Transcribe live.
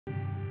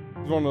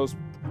He's one of those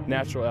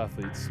natural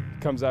athletes.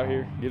 Comes out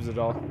here, gives it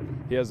all.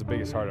 He has the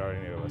biggest heart out of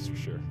any of us for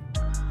sure.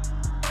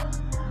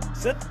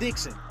 Seth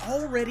Dixon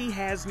already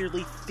has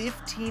nearly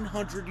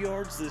 1,500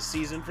 yards this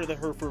season for the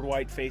Hereford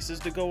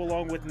Whitefaces to go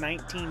along with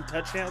 19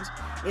 touchdowns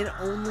in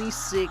only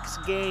 6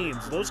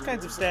 games. Those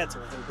kinds of stats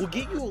will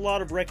get you a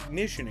lot of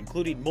recognition,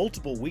 including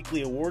multiple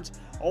weekly awards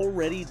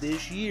already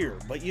this year,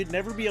 but you'd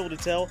never be able to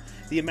tell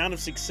the amount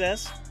of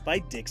success by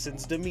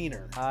Dixon's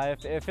demeanor.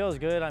 It feels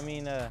good. I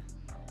mean,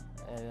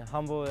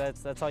 humble,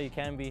 that's all you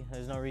can be.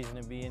 There's no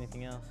reason to be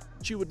anything else.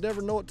 You would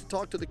never know it to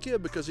talk to the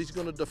kid because he's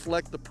going to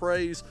deflect the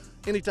praise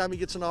anytime he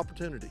gets an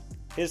opportunity.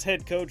 His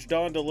head coach,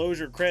 Don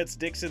DeLozier, credits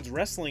Dixon's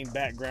wrestling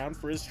background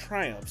for his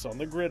triumphs on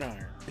the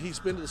gridiron. He's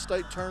been to the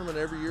state tournament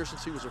every year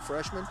since he was a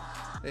freshman,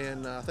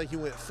 and I think he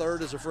went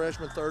 3rd as a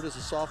freshman, 3rd as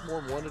a sophomore,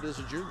 and won it as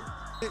a junior.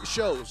 It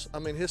shows. I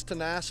mean, his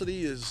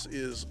tenacity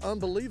is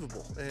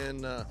unbelievable,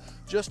 and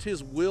just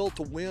his will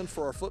to win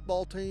for our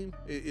football team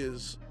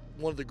is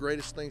one of the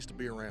greatest things to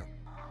be around.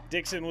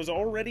 Dixon was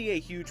already a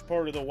huge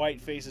part of the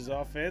Whitefaces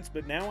offense,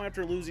 but now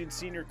after losing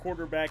senior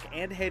quarterback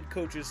and head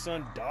coach's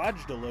son Dodge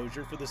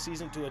DeLozier for the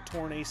season to a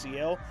torn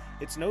ACL,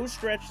 it's no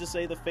stretch to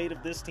say the fate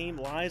of this team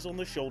lies on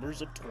the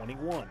shoulders of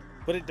 21.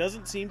 But it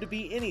doesn't seem to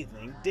be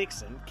anything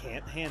Dixon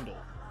can't handle.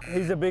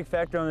 He's a big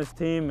factor on this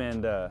team,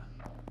 and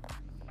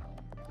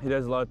he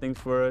does a lot of things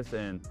for us,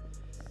 and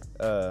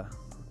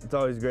it's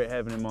always great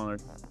having him on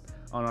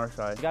our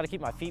side. You got to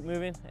keep my feet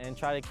moving and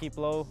try to keep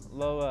low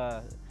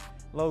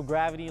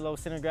gravity, low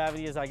center of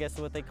gravity is I guess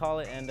what they call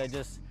it, and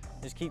just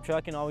keep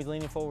trucking, always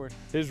leaning forward.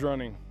 His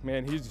running,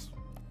 man,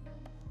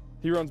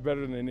 he runs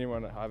better than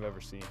anyone I've ever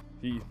seen.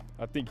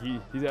 I think he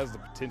has the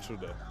potential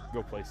to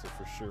go places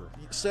for sure.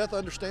 Seth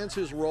understands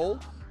his role,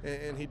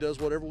 and he does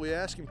whatever we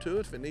ask him to.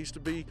 If it needs to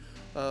be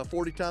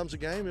 40 times a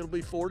game, it'll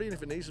be 40, and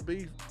if it needs to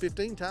be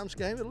 15 times a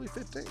game, it'll be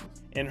 15.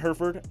 In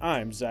Hereford,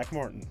 I'm Zach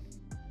Martin.